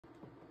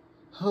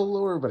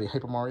Hello everybody,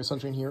 Hyper Mario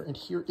Sunshine here, and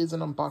here is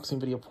an unboxing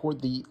video for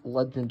the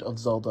Legend of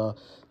Zelda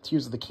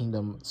Tears of the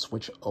Kingdom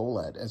Switch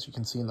OLED. As you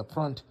can see in the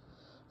front,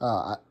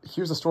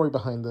 here's a story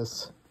behind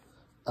this.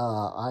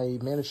 I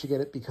managed to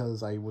get it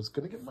because I was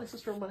going to give my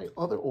sister my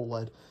other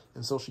OLED,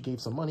 and so she gave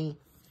some money.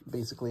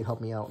 Basically, it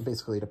helped me out, and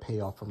basically to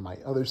pay off from my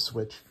other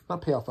Switch.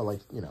 Not pay off, but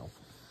like, you know,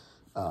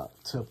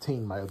 to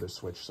obtain my other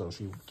Switch, so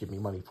she would give me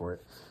money for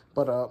it.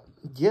 But,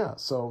 yeah,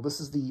 so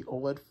this is the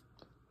OLED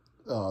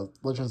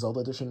Legend of Zelda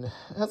edition.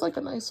 It has like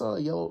a nice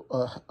yellow,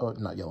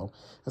 not yellow,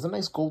 it has a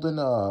nice golden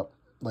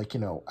like, you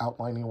know,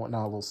 outlining and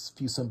whatnot, a little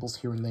few symbols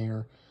here and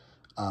there.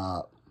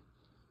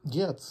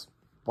 Yeah, it's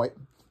white.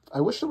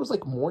 I wish there was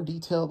like more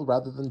detail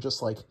rather than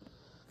just like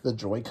the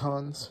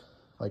Joy-Cons.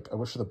 Like, I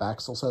wish the back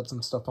still had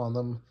some stuff on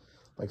them,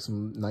 like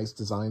some nice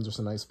designs or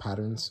some nice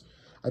patterns.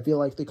 I feel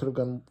like they could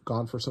have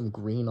gone for some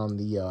green on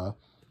the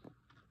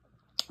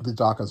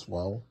dock as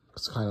well.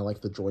 It's kind of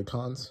like the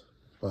Joy-Cons,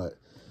 but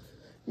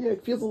yeah,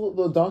 it feels a little,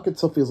 the dock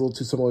itself feels a little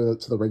too similar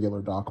to the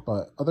regular dock,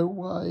 but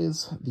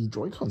otherwise, the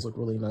Joy-Cons look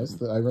really nice.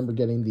 I remember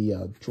getting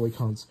the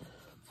Joy-Cons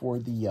for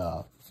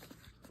the,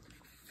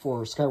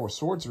 for Skyward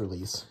Sword's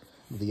release,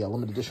 the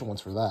limited edition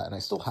ones for that, and I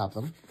still have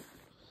them.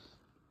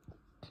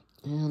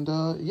 And,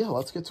 yeah,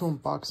 let's get to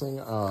unboxing.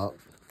 I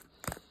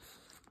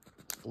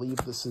believe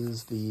this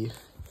is the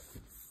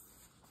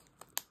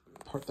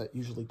part that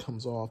usually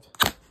comes off.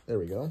 There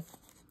we go.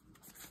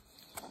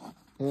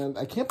 And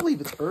I can't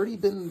believe it's already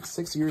been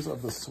 6 years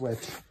of the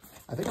Switch.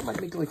 I think I might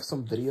make like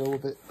some video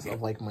of it,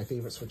 of like my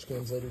favorite Switch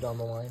games later down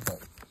the line, but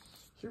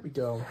here we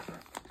go.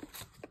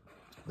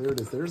 There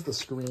it is. There's the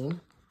screen.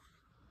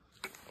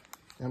 And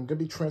I'm going to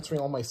be transferring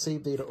all my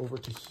save data over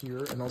to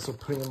here and also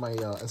putting in my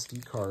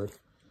SD card,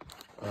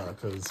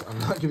 because I'm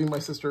not giving my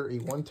sister a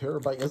 1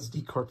 terabyte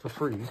SD card for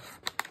free.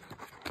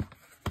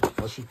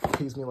 Unless she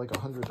pays me like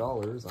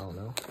 $100, I don't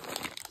know,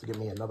 to give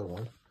me another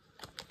one.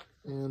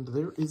 And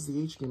there is the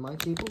HDMI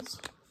cables.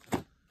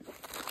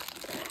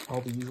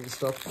 All the usual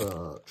stuff,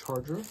 the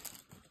charger.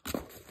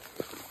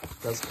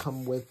 Does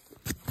come with,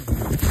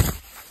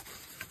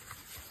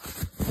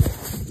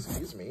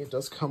 excuse me, it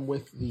does come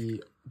with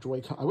the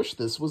Joy-Con. I wish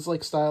this was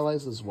like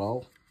stylized as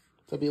well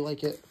to be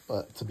like it,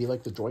 but to be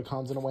like the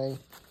Joy-Cons in a way.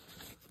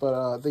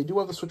 But they do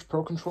have the Switch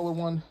Pro controller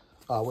one,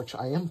 which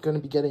I am going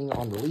to be getting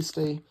on release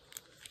day.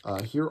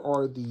 Here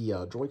are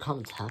the Joy-Con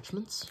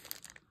attachments.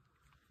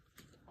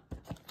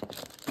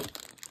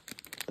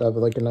 They have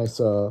like a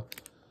nice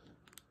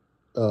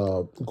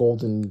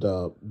gold and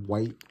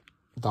white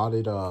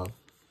dotted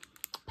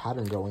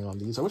pattern going on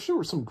these. I wish there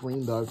were some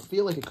green though. I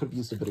feel like it could have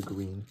used a bit of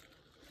green,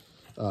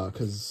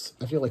 because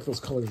I feel like those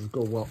colors would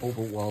go well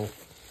overall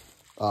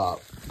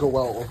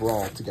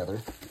together.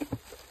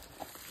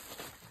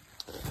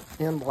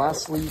 And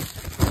lastly,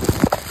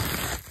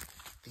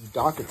 the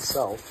dock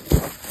itself.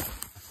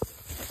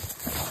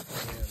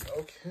 And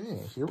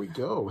okay, here we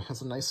go. It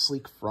has a nice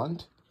sleek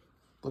front.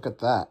 Look at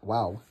that!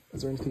 Wow.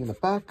 Is there anything in the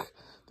back?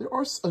 There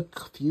are a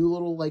few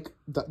little like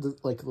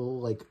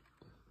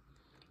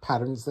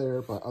patterns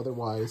there, but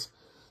otherwise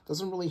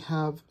doesn't really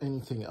have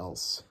anything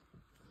else.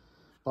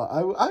 But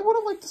I would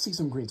have liked to see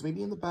some greens,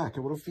 maybe in the back.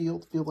 It would have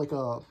feel like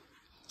it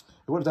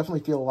would have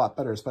definitely feel a lot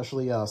better,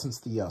 especially since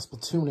the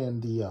Splatoon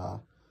and the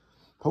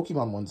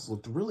Pokemon ones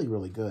looked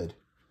really good.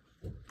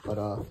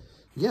 But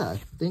yeah, I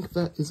think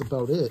that is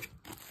about it.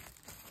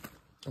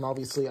 And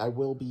obviously, I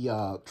will be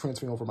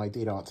transferring over my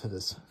data onto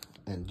this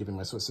and giving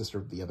my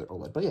sister the other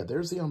OLED. But yeah,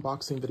 there's the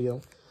unboxing video.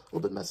 A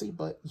little bit messy,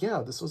 but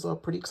yeah, this was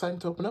pretty exciting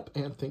to open up,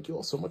 and thank you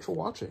all so much for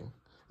watching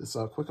this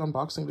quick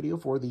unboxing video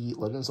for the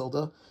Legend of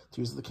Zelda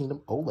Tears of the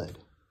Kingdom OLED.